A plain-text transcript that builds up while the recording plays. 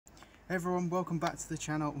Hey everyone, welcome back to the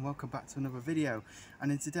channel and welcome back to another video.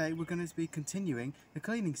 And in today we're going to be continuing the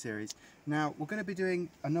cleaning series. Now we're going to be doing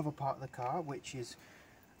another part of the car, which is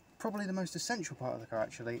probably the most essential part of the car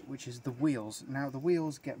actually, which is the wheels. Now the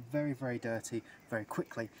wheels get very dirty very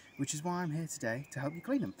quickly, which is why I'm here today to help you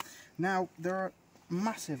clean them. Now there are a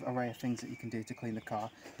massive array of things that you can do to clean the car,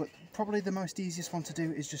 but probably the most easiest one to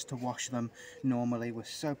do is just to wash them normally with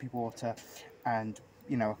soapy water and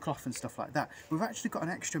a cloth and stuff like that. We've actually got an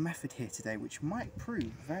extra method here today which might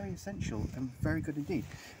prove very essential and very good indeed.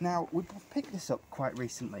 Now we picked this up quite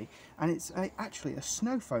recently and it's actually a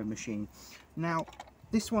snow foam machine. Now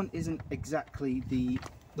this one isn't exactly the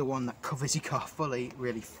one that covers your car fully,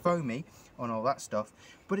 really foamy on all that stuff,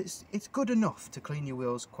 but it's good enough to clean your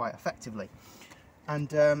wheels quite effectively.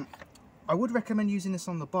 And I would recommend using this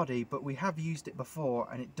on the body, but we have used it before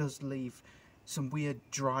and it does leave some weird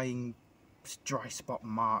dry spot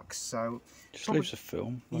marks, so just leaves a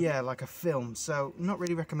film. Like a film, so not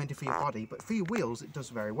really recommended for your body, but for your wheels it does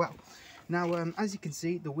very well. Now as you can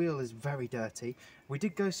see, the wheel is very dirty. We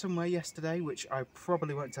did go somewhere yesterday which I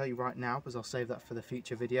probably won't tell you right now because I'll save that for the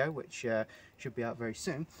future video, which should be out very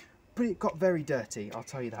soon, but it got very dirty, I'll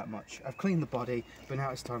tell you that much. I've cleaned the body, but now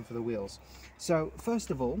it's time for the wheels. So first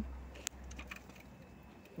of all,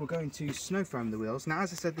 we're going to snow foam the wheels. Now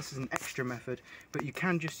as I said, this is an extra method, but you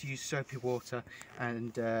can just use soapy water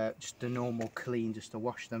and just a normal clean just to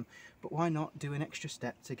wash them, but why not do an extra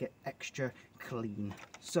step to get extra clean?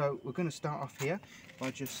 So we're going to start off here by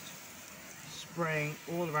just spraying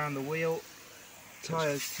all around the wheel,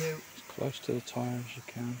 tyres too. As close to the tyre as you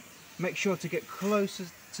can. Make sure to get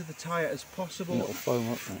closest to the tyre as possible. A little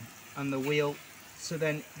foam up there. And the wheel, so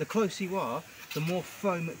then the closer you are, the more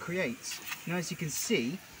foam it creates. Now as you can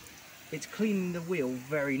see, it's cleaning the wheel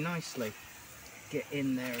very nicely. Get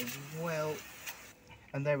in there as well.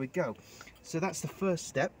 And there we go. So that's the first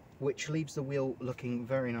step, which leaves the wheel looking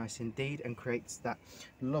very nice indeed and creates that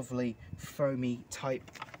lovely foamy type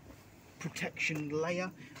protection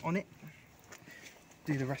layer on it.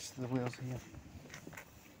 Do the rest of the wheels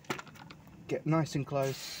here. Get nice and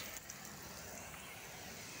close.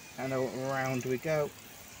 And around we go,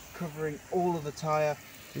 covering all of the tyre.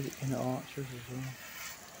 Do it in the arches as well.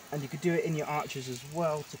 And you could do it in your arches as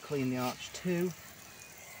well to clean the arch too.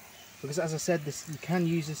 Because as I said, you can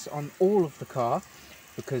use this on all of the car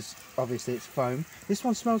because obviously it's foam. This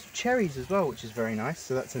one smells of cherries as well, which is very nice,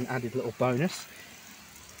 so that's an added little bonus.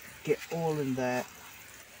 Get all in there,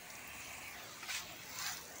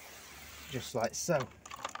 just like so.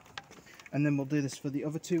 And then we'll do this for the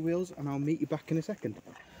other two wheels and I'll meet you back in a second.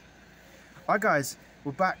 Hi guys,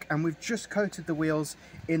 we're back and we've just coated the wheels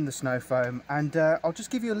in the snow foam, and I'll just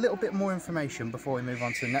give you a little bit more information before we move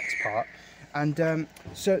on to the next part. And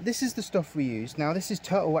so this is the stuff we use. Now this is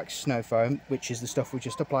Turtle Wax snow foam, which is the stuff we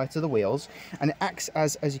just applied to the wheels, and it acts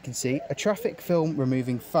as you can see, a traffic film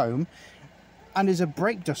removing foam and is a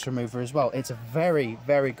brake dust remover as well. It's a very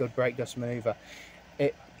good brake dust remover.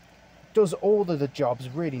 It does all of the jobs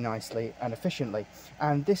really nicely and efficiently,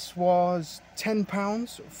 and this was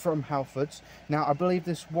 £10 from Halfords. Now I believe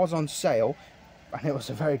this was on sale and it was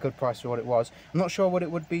a very good price for what it was. I'm not sure what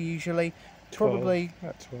it would be usually. 12, probably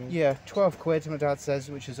 12. Yeah, 12 quid my dad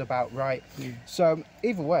says, which is about right. So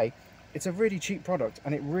either way, it's a really cheap product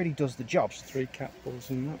and it really does the job. 3 cat balls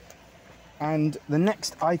in that. And the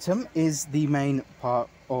next item is the main part,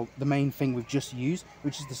 or the main thing we've just used,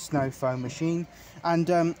 which is the snow foam machine.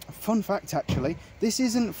 And fun fact actually, this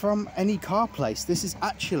isn't from any car place, this is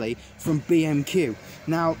actually from B&Q.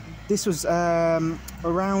 Now this was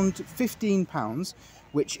around £15,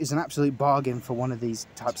 which is an absolute bargain for one of these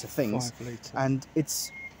types of things. 5 litre. And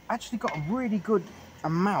it's actually got a really good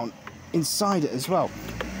amount inside it as well.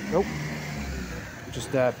 Oh,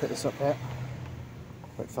 just put this up here.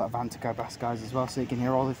 Wait for that van to go past, guys, as well, so you can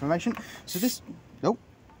hear all the information. So this, oh,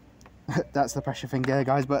 that's the pressure finger,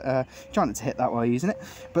 guys, but try not to hit that while using it.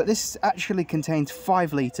 But this actually contains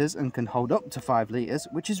 5 litres and can hold up to 5 litres,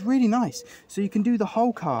 which is really nice. So you can do the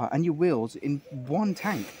whole car and your wheels in one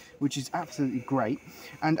tank, which is absolutely great.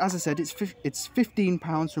 And as I said, it's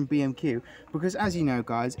 £15 from B&Q, because as you know,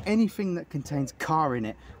 guys, anything that contains car in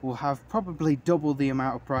it will have probably double the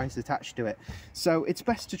amount of price attached to it. So it's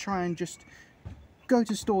best to try and just go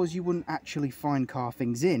to stores you wouldn't actually find car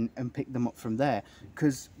things in and pick them up from there,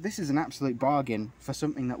 because this is an absolute bargain for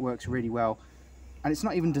something that works really well and it's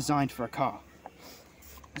not even designed for a car.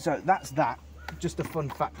 So that's that, just a fun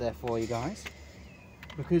fact there for you guys,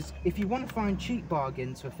 because if you want to find cheap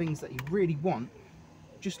bargains for things that you really want,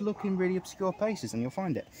 just look in really obscure places and you'll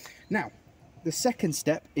find it. Now the second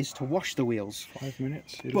step is to wash the wheels. 5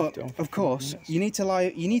 minutes. But of course you need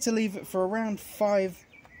to leave it for around 5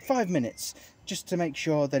 5 minutes, just to make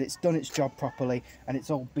sure that it's done its job properly and it's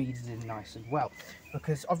all beaded in nice and well.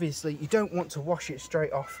 Because obviously you don't want to wash it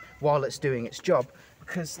straight off while it's doing its job,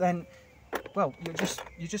 because then, well,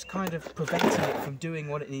 you're just kind of preventing it from doing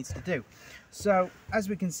what it needs to do. So as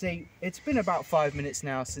we can see, it's been about 5 minutes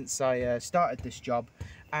now since I started this job,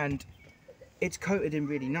 and it's coated in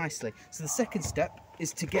really nicely. So the second step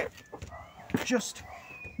is to get just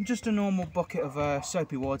a normal bucket of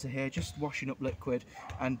soapy water here, just washing up liquid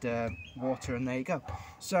and water, and there you go.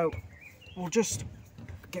 So we'll just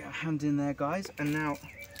get a hand in there, guys, and now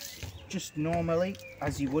just normally,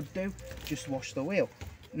 as you would do, just wash the wheel.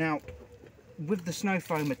 Now with the snow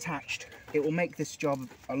foam attached, it will make this job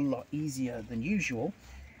a lot easier than usual,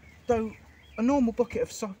 though a normal bucket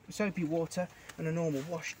of soapy water and a normal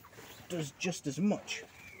wash does just as much.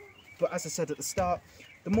 But as I said at the start,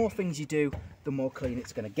 the more things you do, the more clean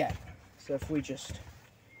it's going to get. So if we just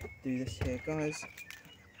do this here, guys,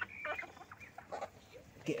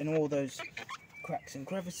 getting all those cracks and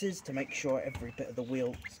crevices to make sure every bit of the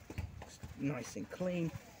wheel is nice and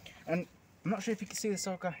clean. And I'm not sure if you can see this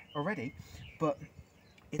already, but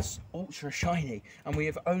it's ultra shiny, and we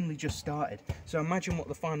have only just started. So imagine what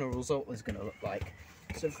the final result is going to look like.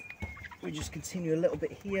 So if we just continue a little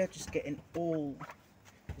bit here, just getting all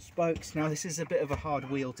the spokes. Now this is a bit of a hard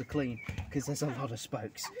wheel to clean because there's a lot of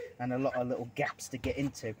spokes and a lot of little gaps to get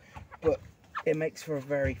into, but it makes for a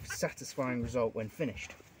very satisfying result when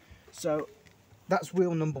finished. So that's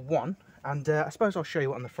wheel number 1, and I suppose I'll show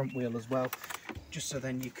you on the front wheel as well, just so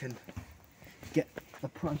then you can get the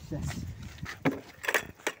process.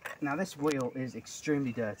 Now this wheel is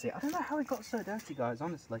extremely dirty. I don't know how it got so dirty, guys,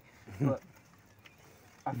 honestly, but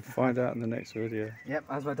I'll find out in the next video. Yep,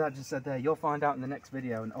 as my dad just said there, you'll find out in the next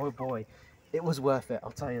video, and oh boy, it was worth it,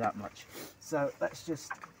 I'll tell you that much. So let's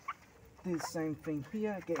just do the same thing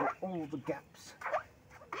here, get all the gaps.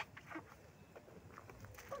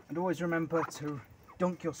 And always remember to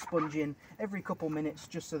dunk your sponge in every couple minutes,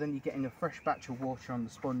 just so then you're getting a fresh batch of water on the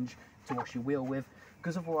sponge to wash your wheel with,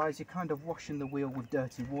 because otherwise you're kind of washing the wheel with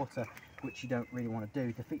dirty water, which you don't really want to do.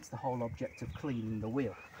 It defeats the whole object of cleaning the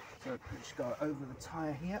wheel. So just go over the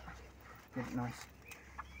tyre here, get it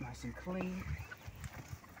nice and clean,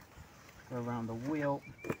 go around the wheel,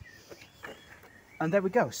 and there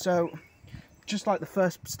we go. So just like the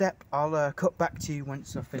first step, I'll cut back to you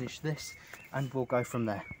once I finish this, and we'll go from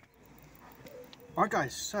there. Alright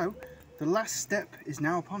guys, so the last step is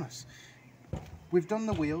now upon us. We've done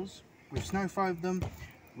the wheels, we've snow foamed them,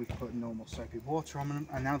 we've put normal soapy water on them,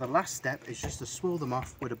 and now the last step is just to swill them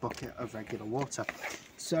off with a bucket of regular water.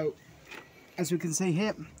 So as we can see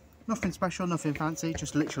here, nothing special, nothing fancy,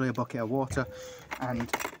 just literally a bucket of water,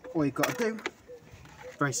 and all you've got to do,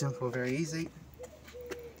 very simple, very easy,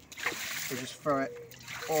 so just throw it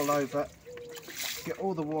all over, get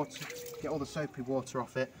all the water, get all the soapy water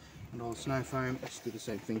off it and all the snow foam. Let's do the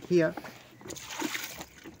same thing here,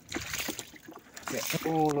 get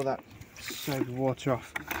all of that soapy water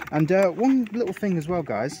off. And one little thing as well,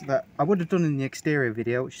 guys, that I would have done in the exterior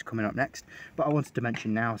video, which is coming up next, but I wanted to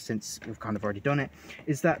mention now since we've kind of already done it,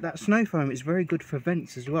 is that that snow foam is very good for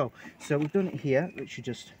vents as well. So we've done it here, which you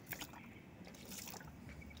just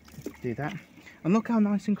do that, and look how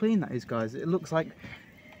nice and clean that is, guys. It looks like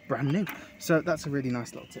brand new. So that's a really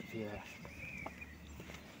nice little tip for you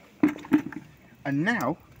there. And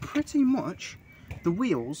now pretty much the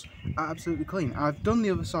wheels are absolutely clean. I've done the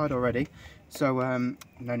other side already, so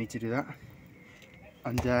no need to do that.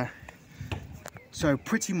 And so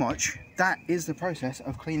pretty much that is the process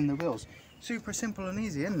of cleaning the wheels. Super simple and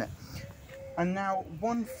easy, isn't it? And now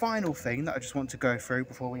one final thing that I just want to go through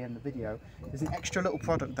before we end the video is an extra little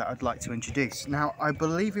product that I'd like to introduce. Now I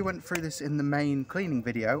believe we went through this in the main cleaning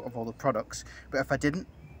video of all the products, but if I didn't,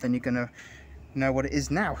 then you're gonna know what it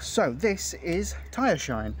is now. So this is Tire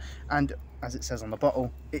Shine, and as it says on the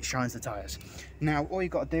bottle, it shines the tyres. Now all you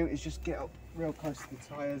got to do is just get up real close to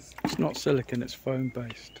the tyres. It's not silicone, it's foam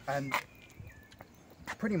based. And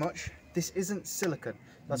pretty much this isn't silicone.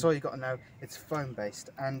 That's all you got to know. It's foam based,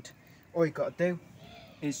 and all you got to do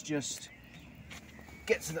is just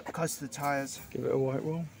get to close to the tyres. Give it a white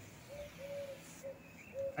wall.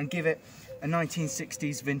 And give it a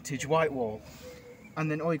 1960s vintage white wall. And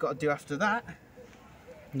then all you got to do after that,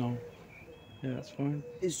 no, yeah, that's fine,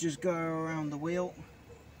 is just go around the wheel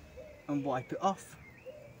and wipe it off.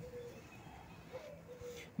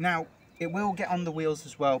 Now it will get on the wheels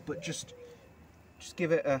as well, but just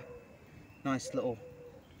give it a nice little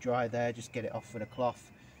dry there. Just get it off with a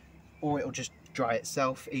cloth, or it'll just dry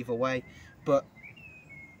itself, either way. But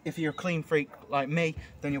if you're a clean freak like me,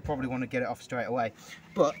 then you'll probably want to get it off straight away.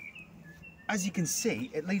 But as you can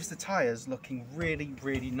see, it leaves the tyres looking really,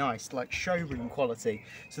 really nice, like showroom quality.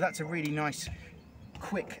 So that's a really nice,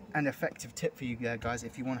 quick and effective tip for you guys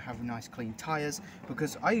if you want to have nice clean tyres,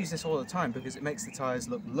 because I use this all the time because it makes the tyres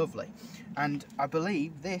look lovely. And I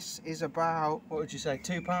believe this is about, what would you say,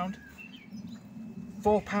 £2?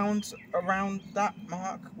 £4, around that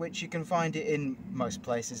mark, which you can find it in most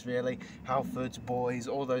places really, Halfords, Boys,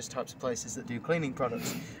 all those types of places that do cleaning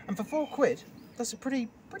products. And for £4, that's a pretty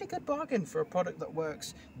good bargain for a product that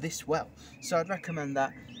works this well. So I'd recommend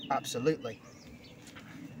that absolutely.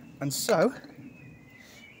 And so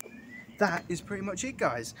that is pretty much it,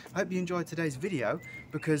 guys. I hope you enjoyed today's video,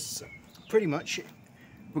 because pretty much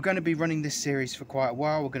we're going to be running this series for quite a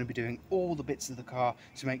while. We're going to be doing all the bits of the car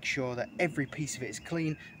to make sure that every piece of it is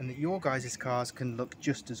clean and that your guys' cars can look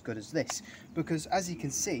just as good as this. Because as you can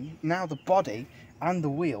see, now the body and the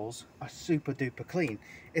wheels are super duper clean.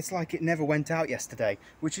 It's like it never went out yesterday,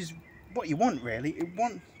 which is what you want really.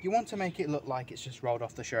 You want to make it look like it's just rolled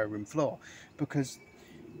off the showroom floor,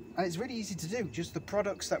 and it's really easy to do. Just the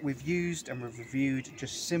products that we've used and we've reviewed,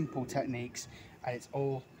 just simple techniques, and it's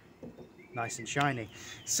all nice and shiny.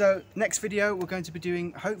 So next video we're going to be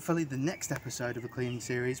doing hopefully the next episode of the cleaning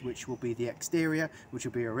series, which will be the exterior, which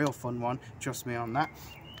will be a real fun one, trust me on that.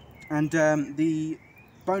 And the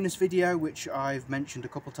bonus video, which I've mentioned a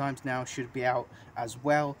couple times now, should be out as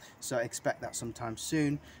well, so expect that sometime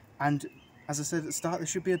soon. And as I said at the start, there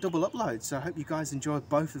should be a double upload, so I hope you guys enjoyed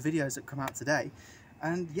both the videos that come out today.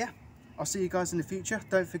 And yeah, I'll see you guys in the future.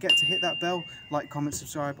 Don't forget to hit that bell, like, comment,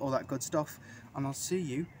 subscribe, all that good stuff, and I'll see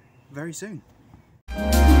you very soon.